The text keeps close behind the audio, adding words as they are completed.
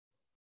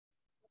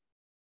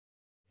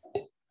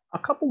A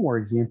couple more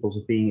examples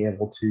of being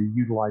able to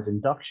utilize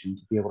induction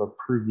to be able to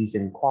prove these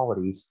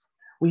inequalities.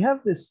 We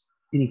have this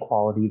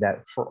inequality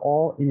that for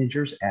all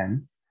integers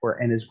n,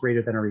 where n is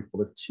greater than or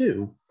equal to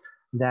 2,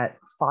 that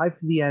 5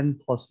 to the n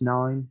plus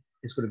 9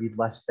 is going to be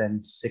less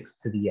than 6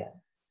 to the n.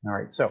 All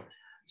right, so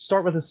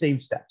start with the same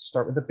step.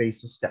 Start with the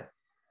basis step.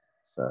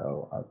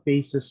 So a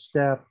basis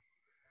step,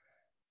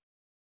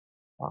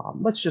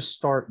 let's just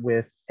start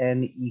with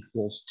n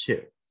equals 2.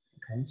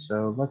 Okay,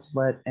 so let's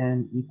let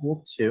n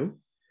equal 2.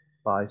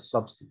 By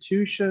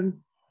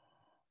substitution,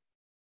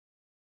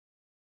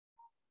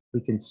 we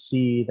can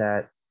see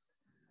that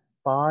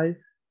 5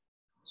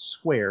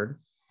 squared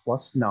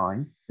plus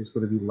 9 is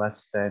going to be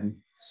less than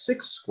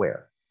 6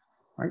 squared,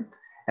 right?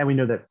 And we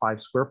know that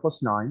 5 squared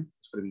plus 9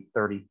 is going to be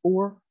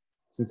 34,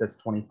 since that's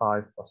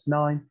 25 plus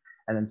 9,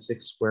 and then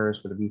 6 squared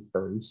is going to be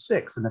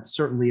 36, and that's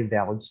certainly a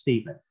valid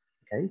statement,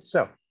 okay?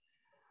 So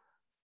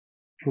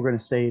we're going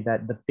to say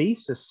that the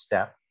basis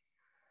step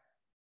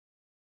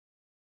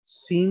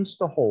seems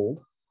to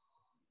hold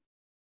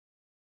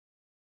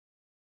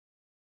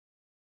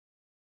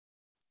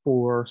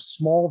for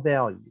small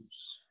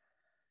values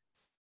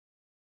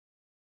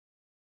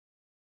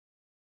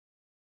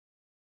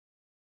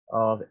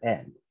of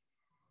n.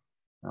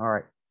 All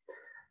right.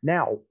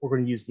 Now we're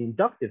going to use the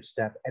inductive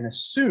step and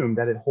assume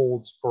that it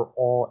holds for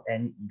all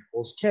n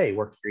equals k,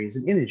 where k is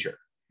an integer.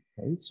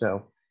 Okay,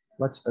 so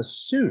let's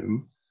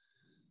assume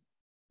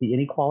the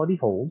inequality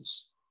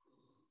holds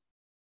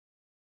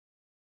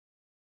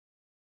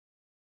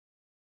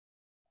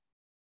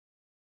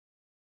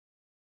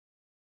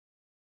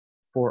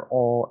for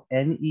all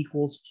n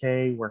equals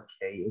k, where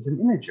k is an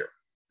integer.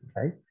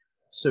 Okay,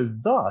 so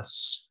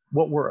thus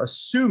what we're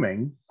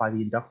assuming by the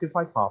inductive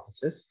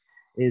hypothesis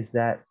is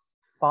that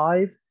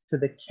 5 to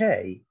the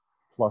k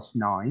plus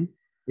 9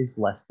 is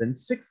less than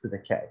 6 to the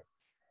k.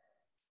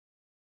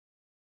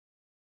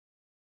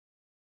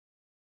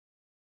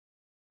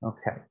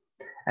 Okay,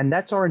 and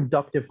that's our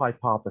inductive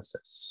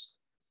hypothesis.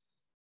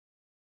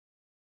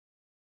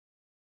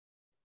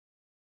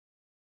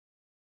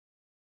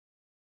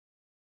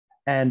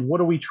 And what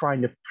are we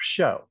trying to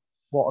show?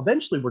 Well,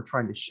 eventually we're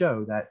trying to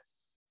show that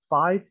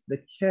 5 to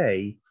the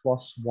k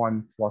plus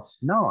 1 plus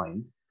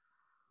 9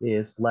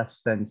 is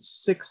less than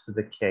 6 to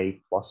the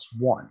k plus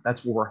 1.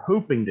 That's what we're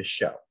hoping to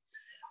show.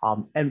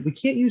 And we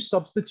can't use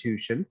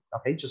substitution,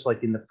 okay, just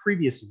like in the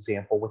previous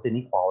example with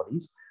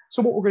inequalities.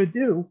 So what we're going to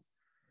do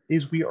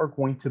is we are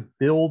going to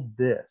build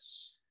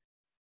this.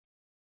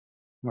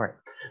 All right,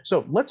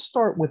 so let's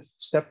start with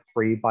step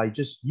 3 by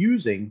just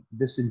using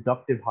this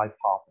inductive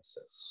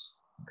hypothesis.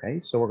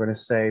 Okay, so we're going to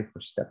say for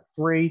step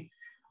 3,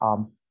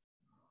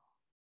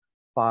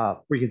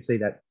 we can say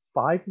that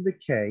 5 to the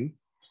k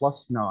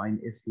plus 9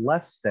 is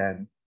less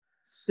than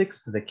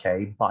 6 to the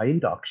k by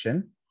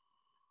induction.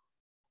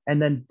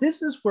 And then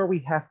this is where we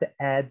have to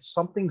add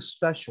something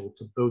special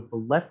to both the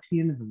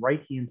left-hand and the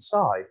right-hand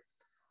side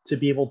to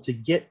be able to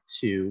get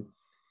to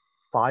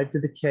 5 to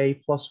the k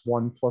plus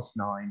 1 plus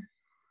 9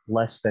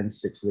 less than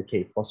 6 to the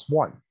k plus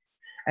 1.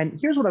 And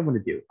here's what I'm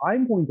going to do.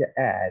 I'm going to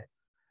add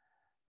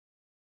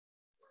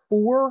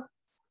 4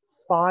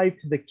 5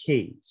 to the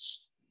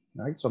k's.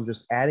 All right, so I'm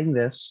just adding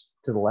this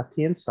to the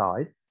left-hand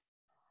side.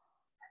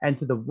 And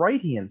to the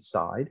right-hand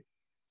side,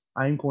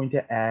 I'm going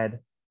to add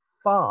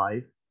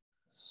 5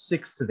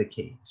 6 to the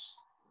k's.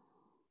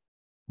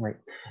 Right.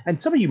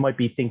 And some of you might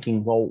be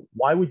thinking, well,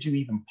 why would you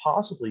even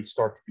possibly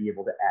start to be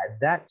able to add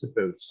that to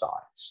both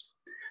sides?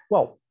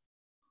 Well,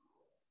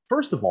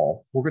 first of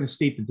all, we're going to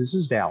state that this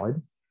is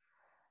valid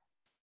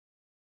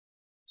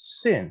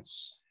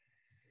since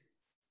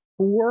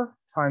 4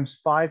 times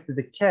 5 to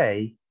the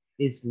k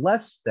is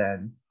less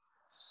than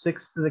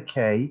 6 to the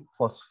k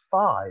plus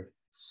 5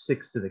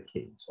 6 to the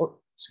k's. Or,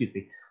 excuse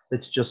me,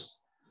 it's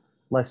just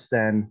less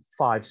than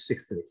 5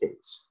 6 to the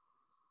k's.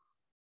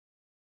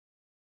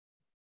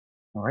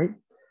 All right,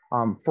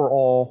 for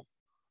all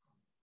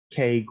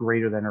k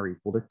greater than or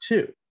equal to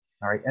 2.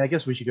 All right, and I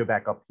guess we should go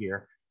back up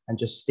here and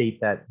just state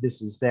that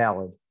this is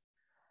valid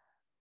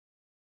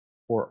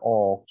for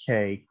all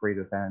k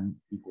greater than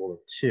or equal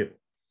to 2.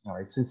 All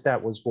right, since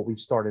that was what we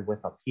started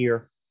with up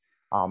here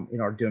in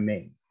our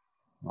domain.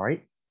 All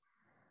right,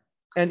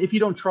 and if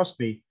you don't trust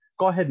me,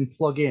 go ahead and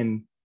plug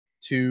in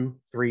 2,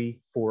 3,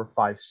 4,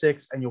 5,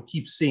 6, and you'll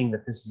keep seeing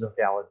that this is a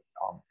valid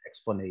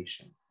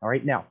explanation. All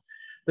right, now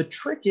the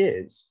trick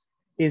is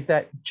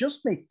that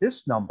just make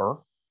this number,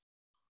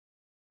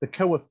 the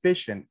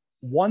coefficient,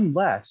 1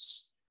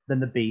 less than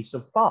the base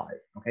of 5,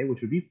 okay, which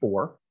would be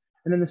 4.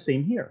 And then the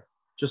same here.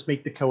 Just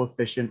make the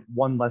coefficient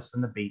 1 less than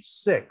the base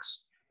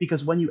 6,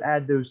 because when you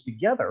add those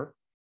together,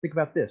 think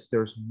about this.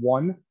 There's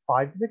 1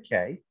 5 to the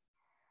k,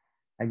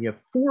 and you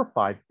have 4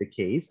 5 to the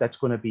k's. That's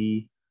going to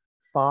be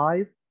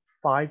 5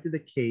 5 to the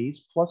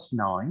k's plus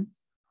 9,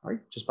 right,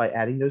 just by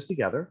adding those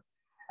together.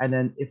 And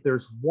then if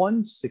there's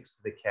 1 6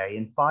 to the k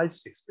and 5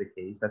 6 to the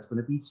k's, that's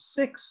going to be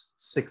 6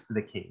 6 to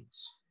the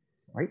k's,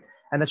 right?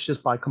 And that's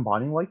just by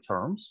combining like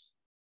terms.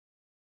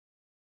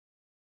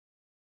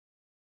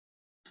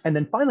 And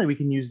then finally, we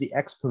can use the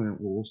exponent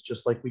rules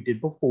just like we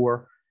did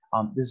before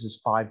This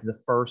is 5 to the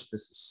first.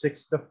 This is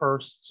 6 to the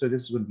first. So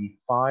this is going to be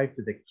 5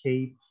 to the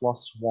k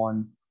plus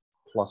 1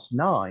 plus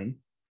 9.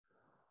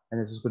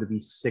 And this is going to be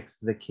 6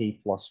 to the k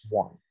plus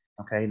 1.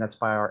 Okay, and that's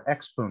by our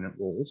exponent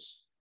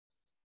rules.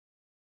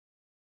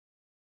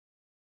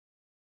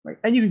 Right?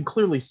 And you can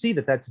clearly see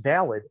that that's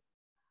valid.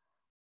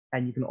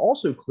 And you can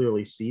also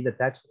clearly see that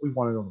that's what we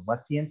wanted on the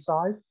left-hand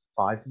side,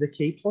 5 to the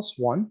k plus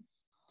 1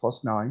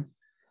 plus 9,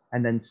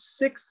 and then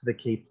 6 to the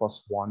k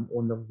plus 1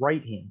 on the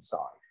right-hand side.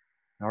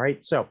 All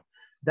right, so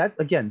that,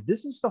 again,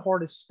 this is the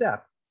hardest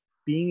step,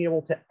 being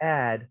able to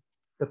add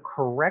the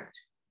correct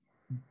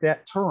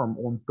term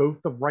on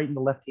both the right and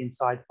the left-hand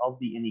side of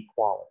the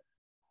inequality.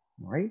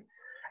 All right,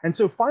 and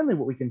so finally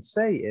what we can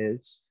say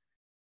is,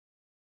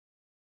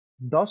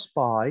 thus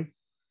by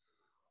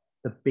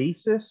the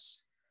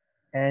basis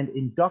and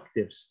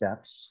inductive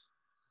steps,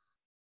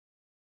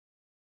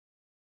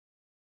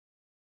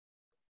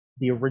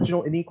 the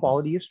original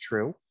inequality is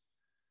true.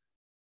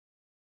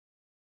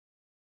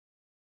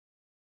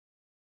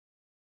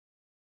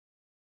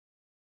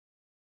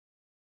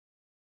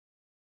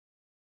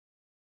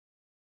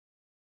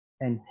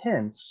 And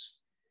hence,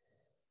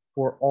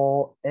 for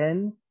all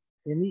n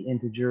in the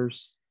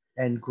integers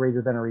n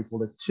greater than or equal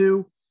to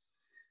 2,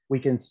 we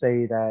can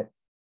say that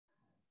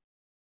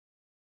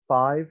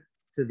 5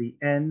 to the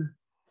n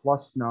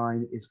plus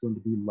 9 is going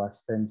to be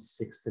less than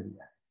 6 to the n.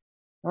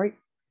 All right.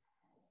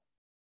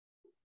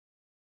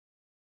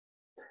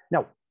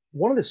 Now,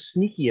 one of the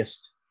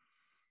sneakiest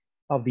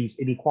of these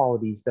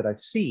inequalities that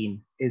I've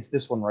seen is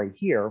this one right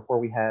here, where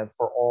we have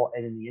for all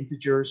n in the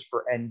integers,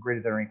 for n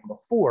greater than or equal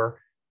to 4,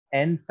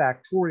 n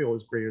factorial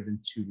is greater than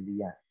 2 to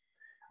the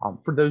n.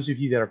 For those of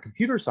you that are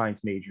computer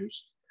science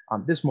majors,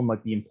 this one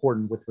might be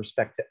important with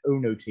respect to O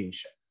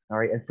notation. All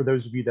right, and for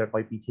those of you that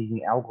might be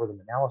taking algorithm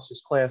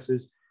analysis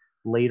classes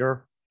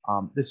later,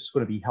 this is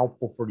going to be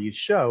helpful for you to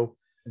show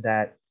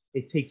that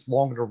it takes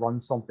longer to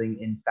run something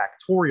in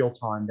factorial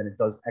time than it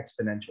does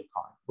exponential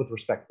time with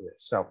respect to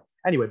this. So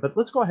anyway, but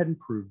let's go ahead and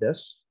prove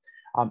this.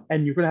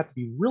 And you're going to have to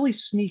be really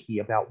sneaky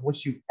about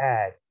what you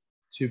add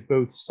to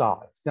both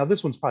sides. Now,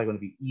 this one's probably going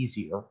to be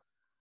easier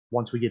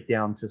once we get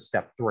down to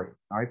step 3.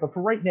 All right, but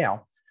for right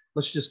now,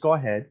 let's just go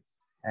ahead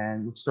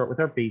and let's start with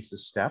our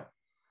basis step.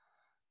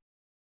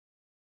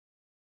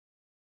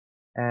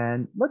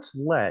 And let's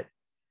let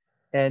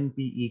n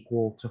be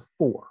equal to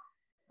 4.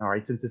 All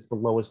right, since it's the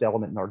lowest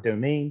element in our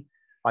domain,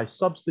 by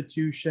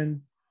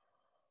substitution,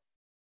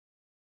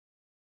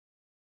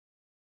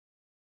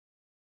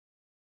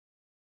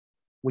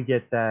 we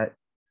get that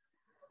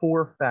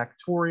 4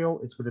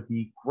 factorial is going to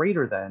be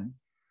greater than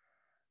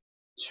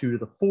 2 to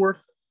the 4th.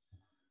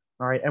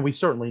 All right, and we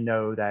certainly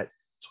know that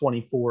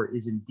 24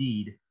 is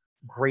indeed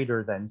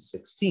greater than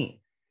 16.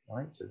 All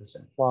right, so this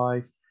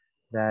implies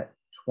that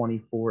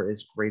 24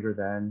 is greater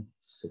than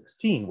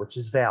 16, which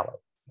is valid.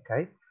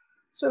 Okay,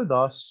 so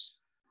thus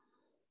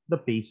the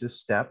basis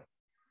step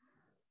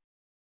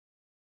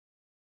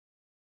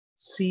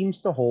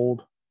seems to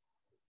hold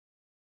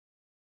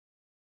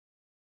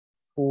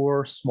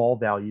for small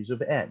values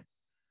of n.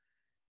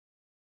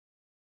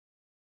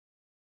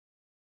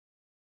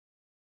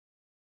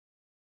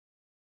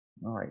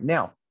 All right,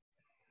 now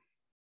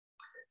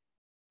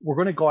we're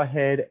going to go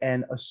ahead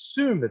and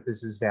assume that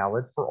this is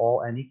valid for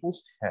all n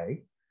equals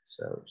k.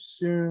 So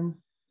assume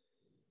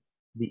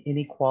the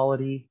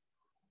inequality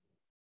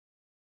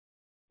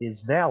is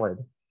valid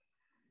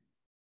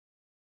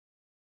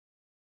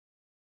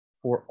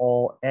for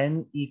all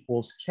n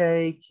equals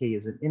k. K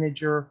is an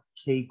integer,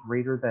 k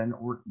greater than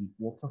or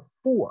equal to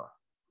 4.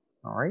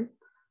 All right.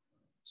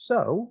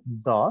 So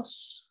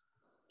thus,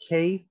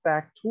 k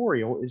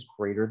factorial is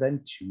greater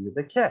than 2 to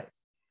the k.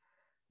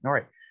 All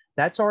right.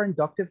 That's our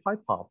inductive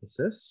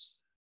hypothesis.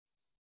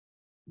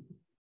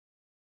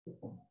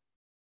 All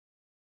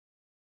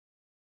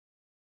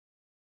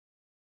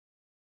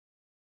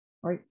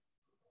right.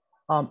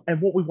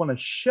 And what we want to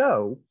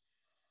show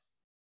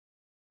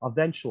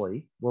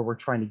eventually, where we're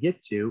trying to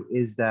get to,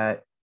 is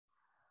that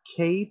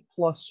k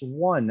plus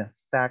 1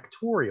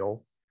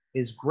 factorial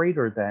is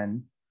greater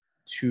than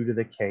 2 to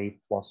the k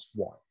plus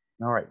 1.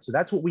 All right, so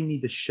that's what we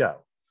need to show.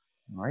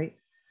 All right.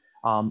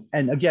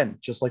 And again,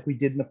 just like we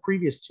did in the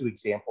previous 2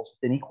 examples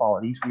with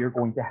inequalities, we are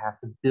going to have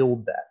to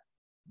build that.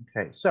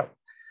 Okay, so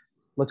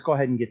let's go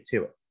ahead and get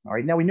to it. All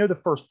right, now we know the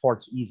first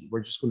part's easy.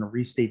 We're just going to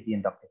restate the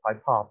inductive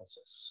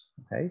hypothesis.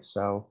 Okay,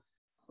 so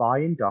by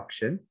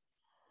induction,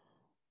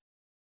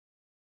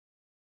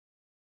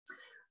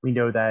 we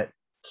know that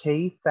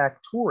k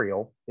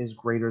factorial is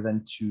greater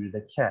than 2 to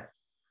the k.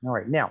 All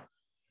right, now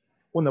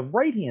on the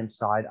right-hand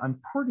side, I'm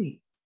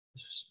pretty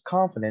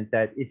confident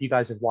that if you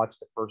guys have watched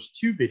the first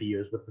 2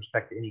 videos with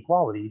respect to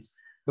inequalities,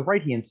 the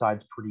right-hand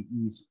side's pretty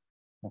easy.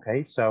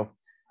 Okay, so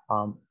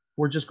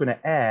we're just going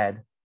to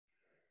add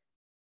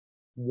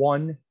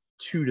 1,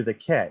 2 to the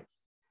k.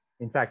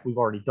 In fact, we've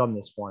already done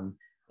this one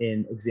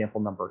in example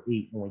number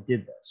 8 when we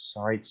did this.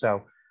 All right,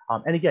 so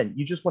and again,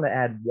 you just want to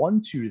add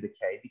 1, 2 to the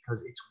k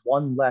because it's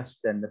 1 less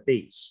than the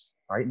base.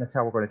 All right, and that's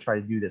how we're going to try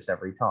to do this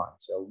every time.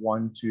 So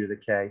 1, 2 to the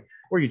k,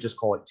 or you just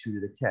call it 2 to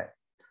the k.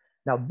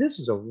 Now, this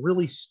is a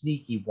really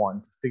sneaky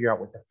one to figure out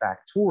with the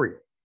factorial,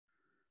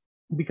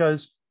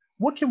 because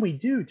what can we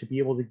do to be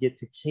able to get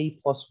to k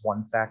plus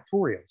 1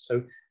 factorial?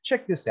 So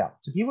check this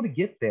out. To be able to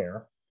get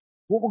there,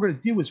 what we're going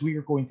to do is we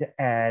are going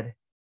to add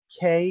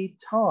k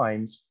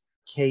times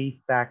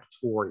k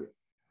factorial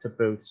to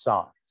both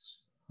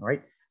sides. All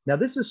right. Now,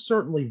 this is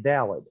certainly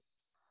valid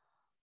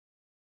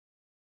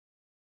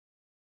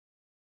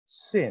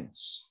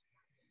since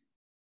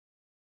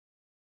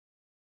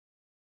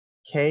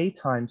k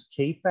times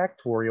k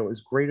factorial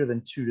is greater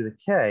than 2 to the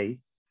k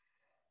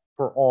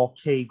for all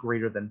k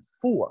greater than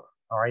 4.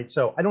 All right.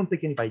 So I don't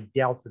think anybody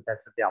doubts that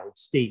that's a valid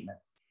statement.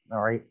 All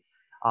right.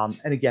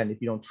 And again,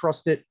 if you don't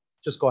trust it,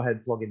 just go ahead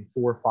and plug in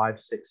 4, 5,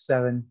 6,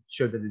 7,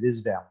 show that it is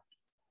valid.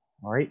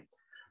 All right.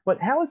 But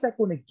how is that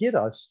going to get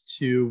us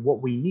to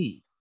what we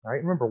need? All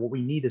right. Remember, what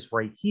we need is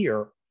right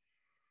here,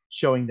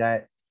 showing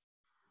that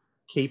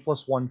k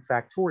plus 1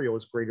 factorial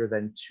is greater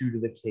than 2 to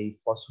the k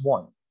plus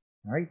 1. All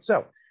right.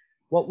 So,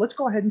 well, let's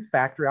go ahead and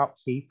factor out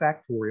k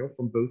factorial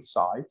from both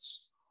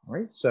sides. All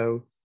right.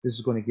 So this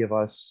is going to give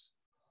us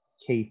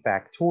k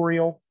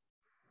factorial,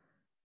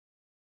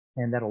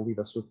 and that'll leave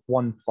us with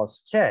 1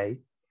 plus k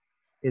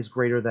is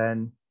greater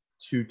than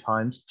 2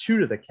 times 2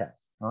 to the k.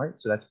 All right,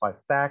 so that's by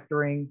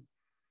factoring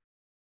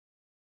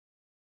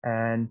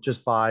and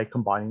just by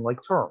combining like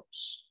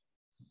terms.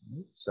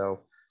 So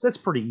that's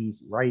pretty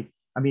easy, right?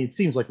 I mean, it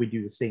seems like we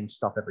do the same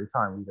stuff every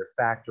time. We either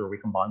factor or we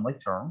combine like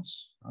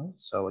terms. Right?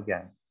 So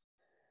again,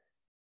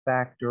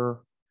 factor,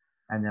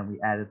 and then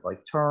we added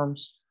like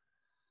terms.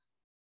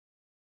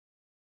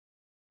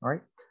 All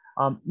right.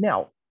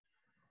 Now,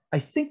 I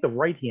think the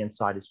right-hand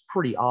side is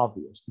pretty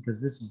obvious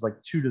because this is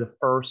like 2 to the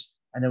first,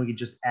 and then we can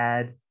just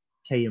add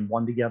k and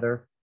 1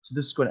 together. So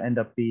this is going to end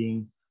up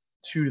being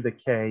 2 to the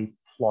k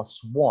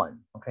plus 1.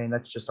 Okay, and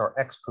that's just our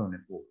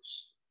exponent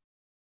rules.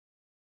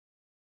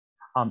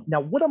 Now,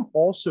 what I'm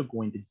also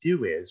going to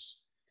do is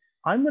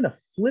I'm going to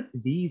flip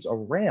these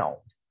around,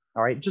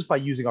 all right, just by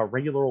using our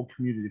regular old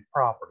commutative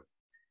property.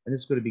 And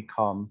this is going to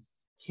become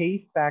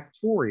k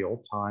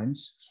factorial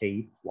times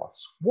k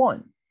plus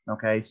 1.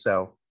 Okay,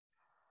 so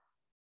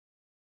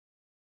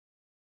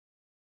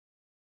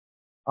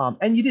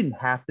and you didn't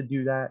have to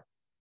do that,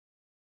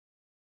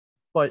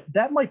 but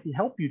that might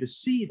help you to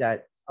see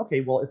that,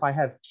 okay, well, if I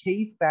have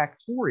k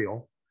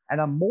factorial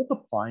and I'm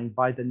multiplying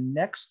by the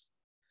next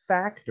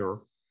factor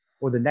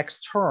or the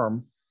next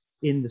term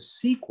in the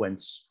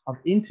sequence of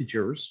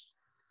integers,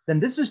 then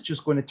this is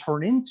just going to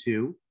turn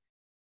into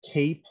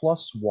k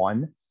plus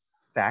 1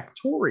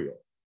 factorial.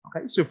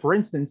 Okay, so for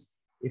instance,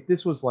 if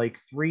this was like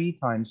 3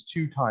 times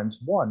 2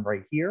 times 1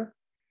 right here,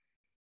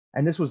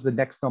 and this was the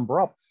next number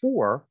up,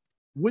 4,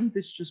 wouldn't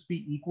this just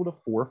be equal to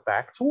 4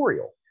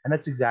 factorial? And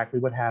that's exactly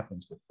what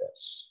happens with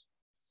this.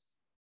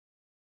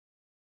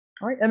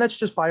 All right, and that's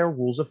just by our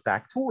rules of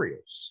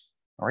factorials.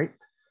 All right,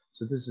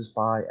 so this is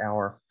by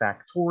our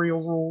factorial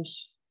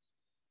rules.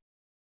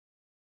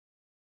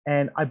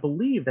 And I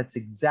believe that's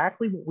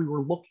exactly what we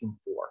were looking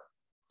for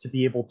to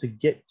be able to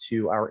get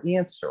to our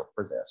answer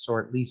for this,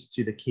 or at least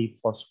to the k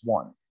plus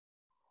 1.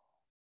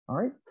 All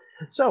right,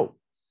 so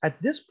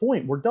at this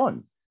point, we're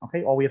done.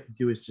 Okay, all we have to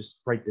do is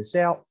just write this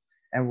out,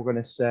 and we're going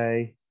to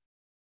say,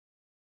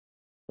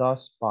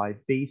 thus by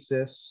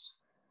basis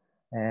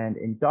and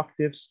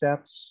inductive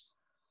steps,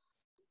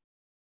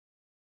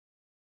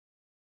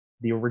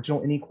 the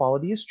original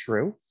inequality is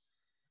true.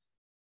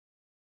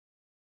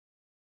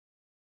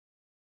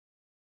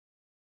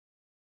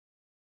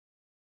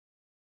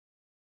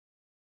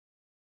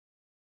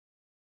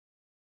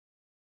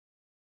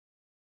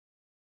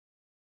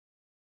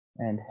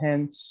 And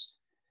hence,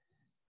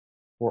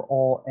 for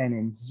all n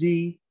and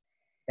z,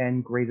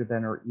 n greater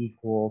than or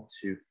equal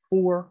to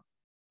 4,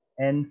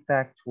 n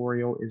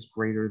factorial is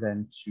greater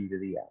than 2 to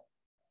the n.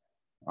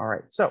 All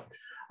right, so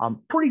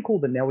pretty cool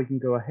that now we can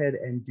go ahead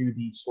and do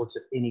these sorts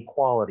of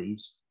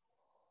inequalities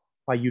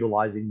by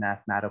utilizing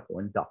mathematical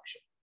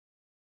induction.